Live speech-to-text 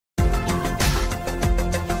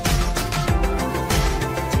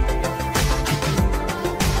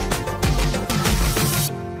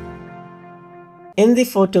In the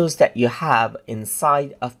photos that you have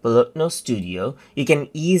inside of Polotno Studio, you can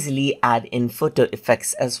easily add in photo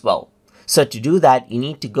effects as well. So to do that, you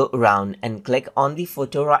need to go around and click on the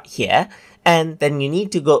photo right here, and then you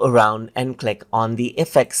need to go around and click on the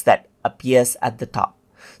effects that appears at the top.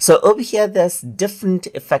 So over here, there's different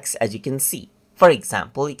effects as you can see. For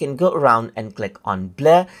example, you can go around and click on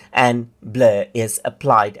blur, and blur is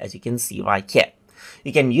applied as you can see right here.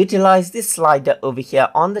 You can utilize this slider over here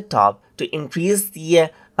on the top to increase the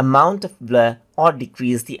amount of blur or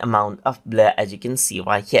decrease the amount of blur as you can see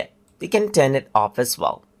right here. You can turn it off as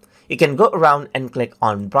well. You can go around and click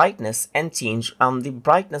on brightness and change the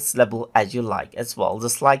brightness level as you like as well,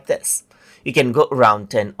 just like this. You can go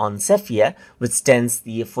around, turn on sepia, which turns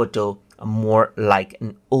the photo more like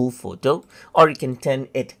an old photo, or you can turn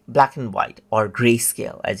it black and white or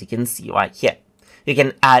grayscale as you can see right here. You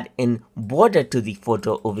can add in border to the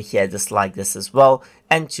photo over here just like this as well,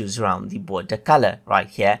 and choose around the border color right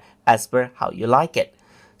here as per how you like it.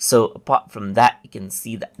 So apart from that, you can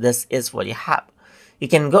see that this is what you have. You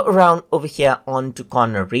can go around over here onto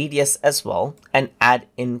corner radius as well and add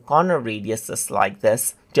in corner radius just like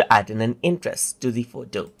this to add in an interest to the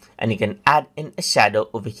photo. And you can add in a shadow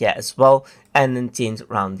over here as well, and then change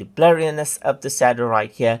around the blurriness of the shadow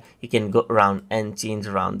right here. You can go around and change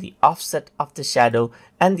around the offset of the shadow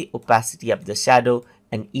and the opacity of the shadow,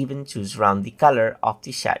 and even choose around the color of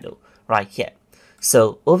the shadow right here.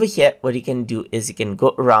 So over here, what you can do is you can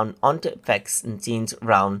go around onto effects and change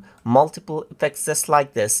around multiple effects just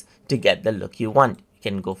like this to get the look you want.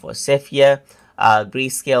 You can go for sepia,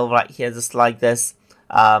 grayscale right here just like this,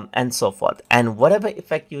 and so forth. And whatever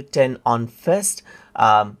effect you turn on first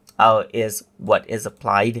is what is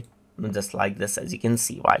applied just like this as you can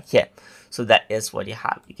see right here. So that is what you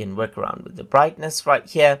have. You can work around with the brightness right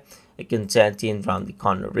here. You can change around the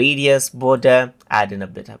corner radius, border, add in a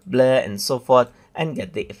bit of blur and so forth, and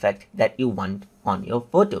get the effect that you want on your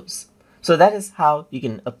photos. So that is how you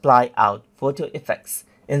can apply out photo effects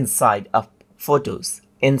inside of photos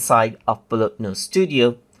inside of Polotno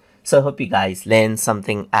Studio. So I hope you guys learned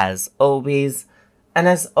something as always. And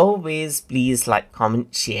as always, please like,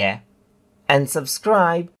 comment, share, and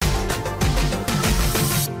subscribe